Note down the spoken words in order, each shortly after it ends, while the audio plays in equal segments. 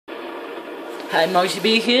Hi,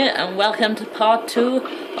 MoxieB here, and welcome to part 2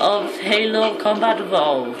 of Halo Combat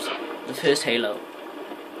Evolved, the first Halo.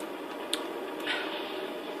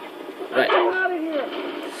 Right.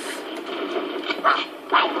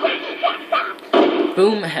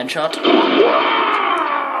 Boom, headshot.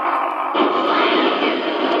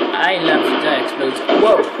 I love the explodes.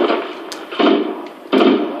 Whoa!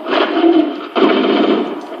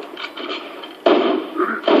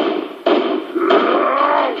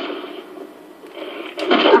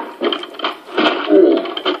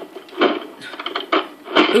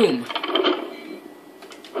 Boom.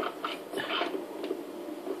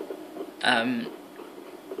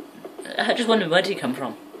 I just wondered, where did he come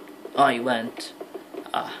from? Oh, he went.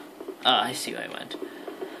 I see where he went.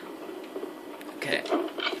 Okay.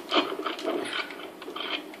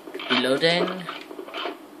 Reloading.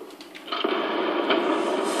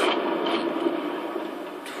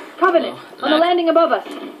 Covenant, on the landing above us.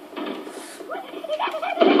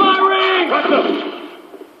 Firing! What the?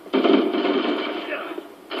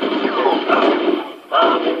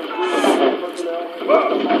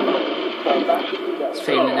 It's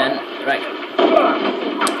failing in. Right.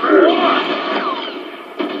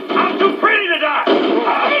 I'm too pretty to die!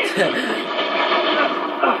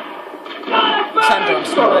 Son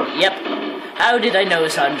Johnson. Yep. How did I know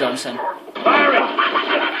Son Johnson? Firing!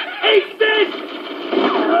 Eat this!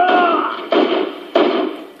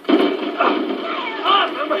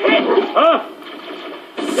 I'm hit! Huh?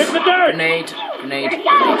 Hit the dirt! Grenade.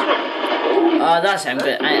 Oh, that's him,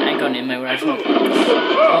 but I ain't got him in my rifle.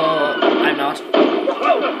 Oh, I'm not.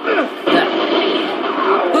 There.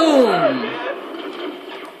 Boom!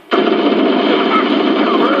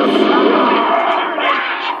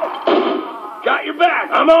 Got your back!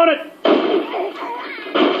 I'm on it!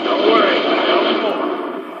 Don't worry, I'll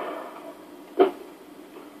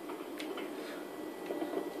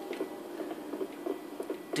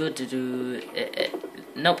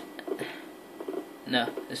Nope. No,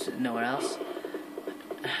 this is nowhere else.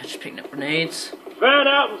 Just picking up grenades. Fan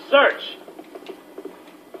out and search!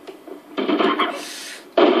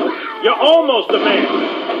 You're almost a man!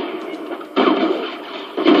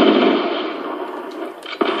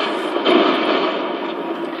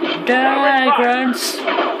 Die, grunts!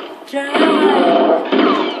 Die!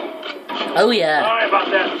 Oh yeah. Sorry about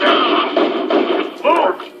that, sir.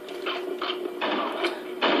 Move!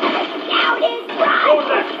 Go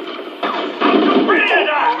there! I'm too pretty to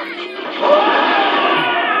die!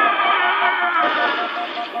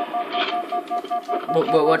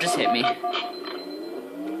 What just hit me?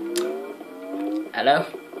 Hello?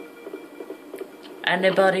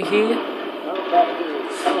 Anybody here?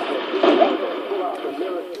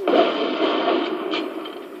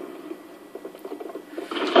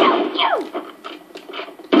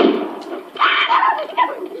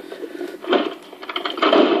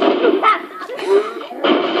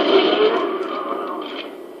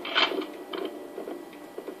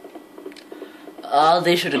 Oh,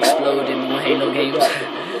 they should explode in more Halo games.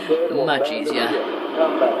 Much easier.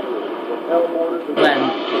 When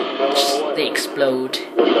they explode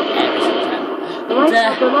every single time. The lights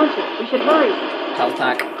out, they're launching. We should hurry. Health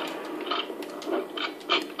pack.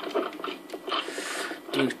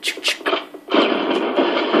 The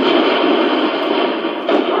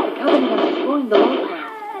Covenant are destroying the light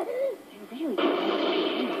clouds. They're really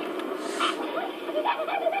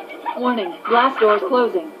Warning, blast doors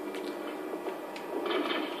closing.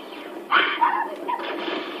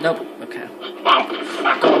 Nope. Okay.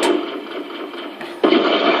 God.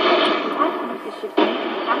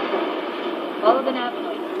 Follow the nav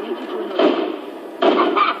point. We need you to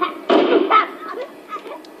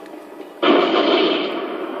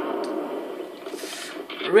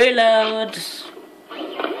Reload.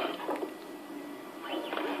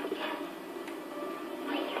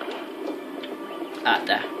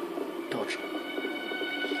 There. Dodge.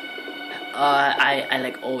 I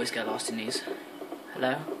like always get lost in these.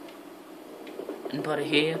 Hello? Anybody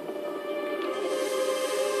here?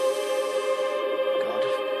 God.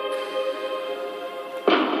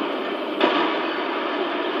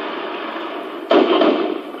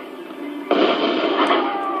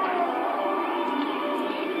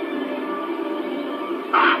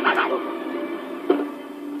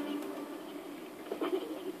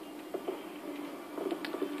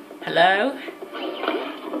 Hello?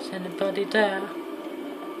 Is anybody there?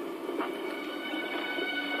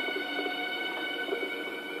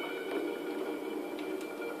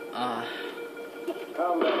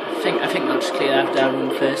 I think I'll just clear out that room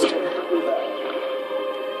first.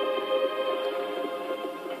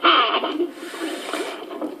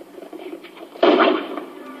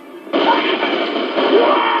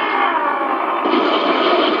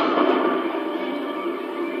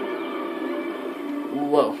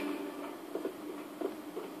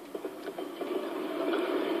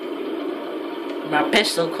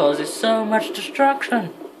 pistol causes so much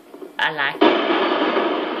destruction. I like it.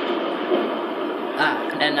 Ah,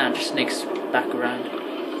 and then that just sneaks back around.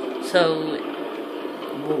 So,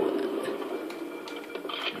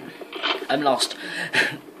 I'm lost.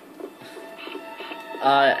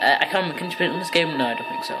 I can't. Can you spin it in this game? No, I don't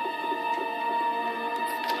think so.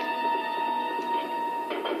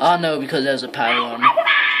 Oh no, because there's a power on.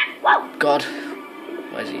 God,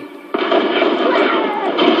 where is he?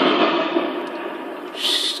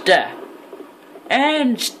 Stay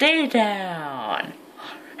and stay down.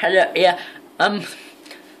 Hello, yeah.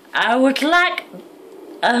 I would like.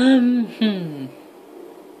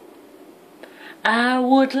 I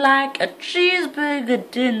would like a cheeseburger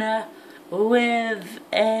dinner with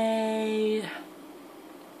a.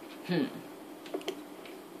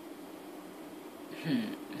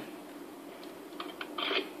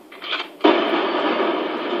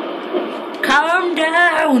 Calm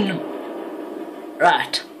down!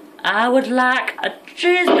 Right. I would like a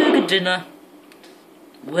cheeseburger dinner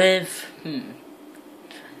with,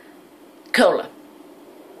 cola.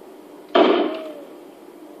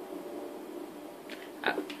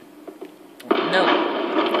 No.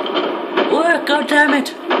 Work,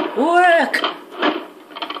 goddammit! Work!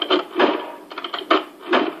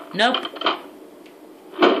 Nope.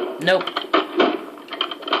 Nope.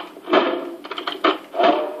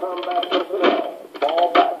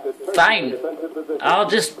 Fine. I'll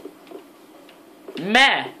just...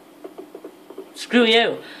 Meh. Screw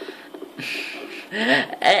you.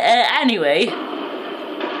 Anyway.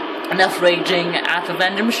 Enough raging at the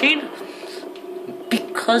vending machine.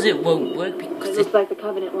 Because it won't work. Because it looks like the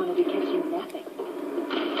Covenant wanted to catch you napping.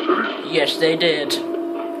 Yes, they did.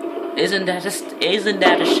 Isn't that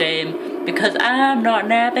a shame? Because I'm not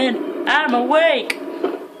napping. I'm awake.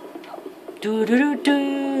 Do do do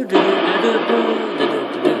do do do do do do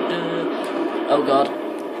do do. Oh God.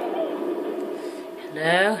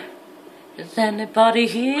 Hello? Is anybody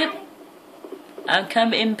here? I'm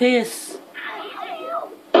coming in peace.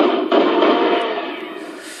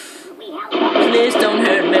 Please don't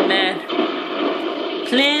hurt me, man.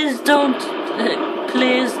 Please don't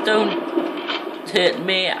hurt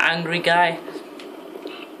me, angry guy.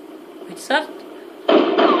 What's that?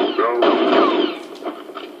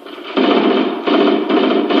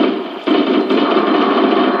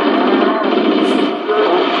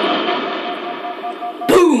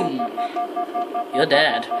 Boom! You're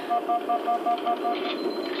dead.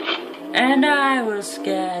 And I was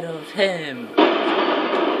scared of him.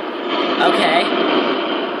 Okay.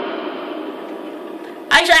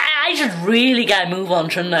 I should really get a move on,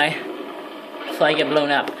 shouldn't I? Before I get blown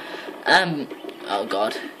up. Oh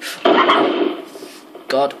God.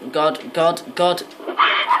 God.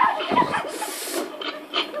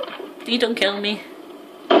 Please don't kill me.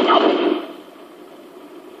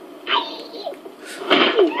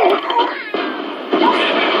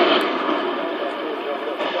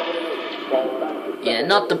 Yeah,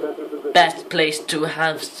 not the best place to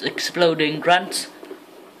have exploding grunts.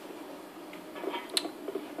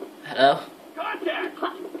 Hello?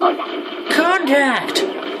 Contact!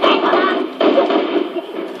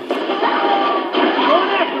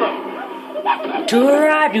 To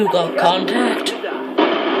right, you got contact.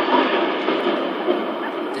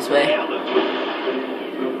 This way.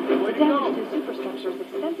 The damage to the superstructure is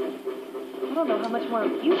extensive. I don't know how much more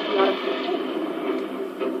use we ought to take.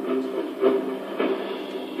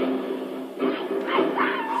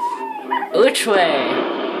 Which way?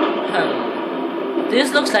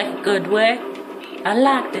 This looks like a good way. I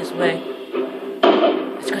like this way.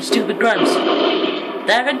 It's got stupid grunts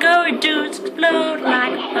that are going to explode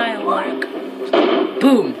like a firework.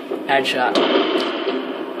 Boom! Headshot.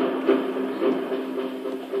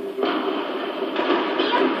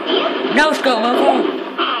 No scope, okay.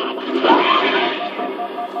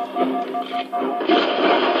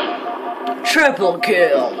 Triple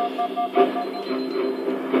kill.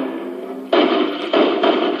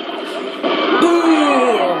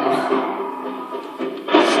 Boom!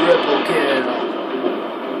 Triple kill.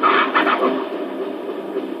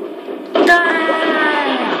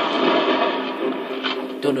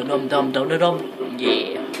 Dum-dum-dum-dum-dum-dum.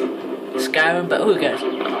 Yeah. Skyrim, but who cares?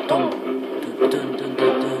 Dum.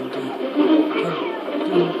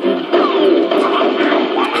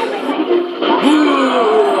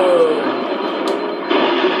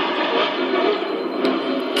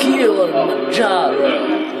 Kilimanjaro.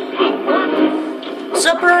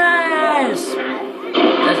 Surprise!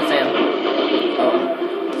 That's a fail. Oh.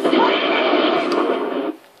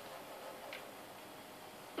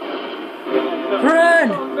 Run!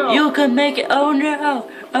 You can make it. Oh no!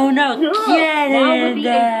 Oh no! Get Now in would be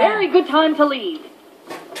there! a very good time to leave.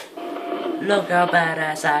 Look how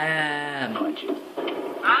badass I am. Punch it.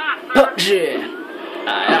 Punch it.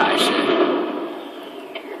 Aye, sir.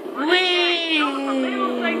 Whee!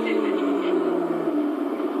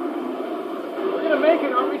 We're gonna make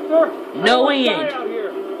it, aren't we, sir? No, we ain't. Out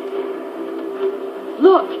here.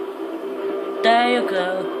 Look! There you go.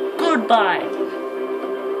 Goodbye.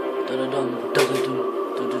 Da-da-dum, da-da-dum,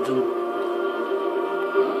 da-da-dum.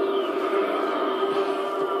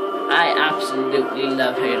 I absolutely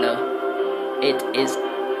love Halo. It is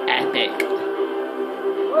epic.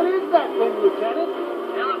 What is that thing, Lieutenant?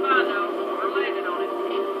 Hell if I know. We're landing on it.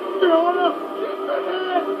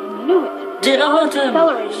 Knew it. Did I hunt him?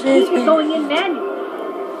 Accelerating. Keep it going in manual.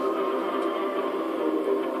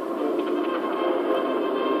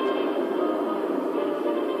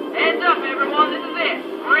 Heads up, everyone. This is it.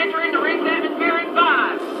 We're entering the ring's atmosphere in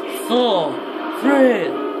 5. 4,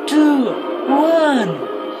 3, 2,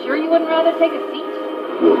 1. Sure you wouldn't rather take a seat?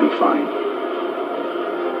 We'll be fine.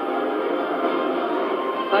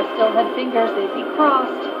 If I still had fingers, they'd be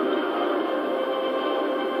crossed.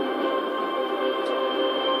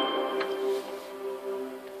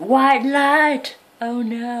 White light! Oh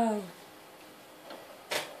no.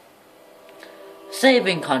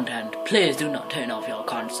 Saving content. Please do not turn off your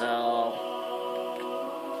console.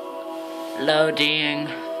 Loading.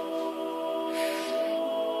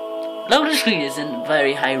 Loading screen isn't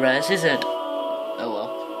very high res, is it? Oh well.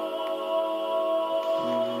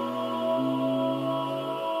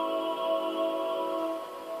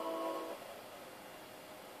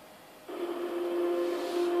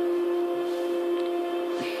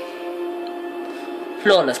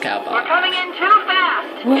 Flawless cowboy. We're coming in too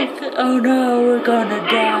fast. Oh no, we're gonna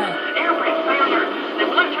die. Air brake failure. They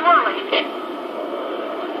blew too early.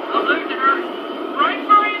 I'm losing her. Right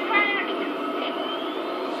for impact.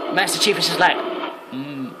 Master Chief is just like,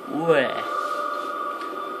 where?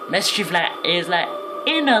 Master Chief is like,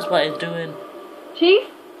 he knows what he's doing. Chief?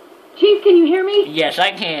 Chief, can you hear me? Yes,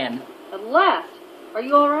 I can. At last. Are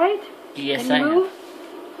you alright? Yes, Can you move?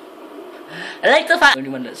 I like the fact only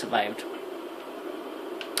one that survived.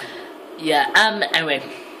 Yeah, anyway.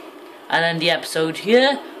 I'll end the episode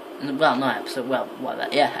here. Well, not episode, well,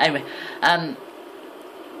 whatever. Yeah, anyway.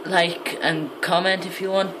 Like and comment if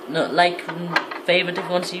you want. No, like and favourite if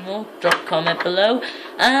you want to see more. Drop a comment below.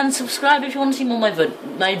 And subscribe if you want to see more of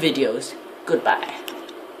my videos. Goodbye.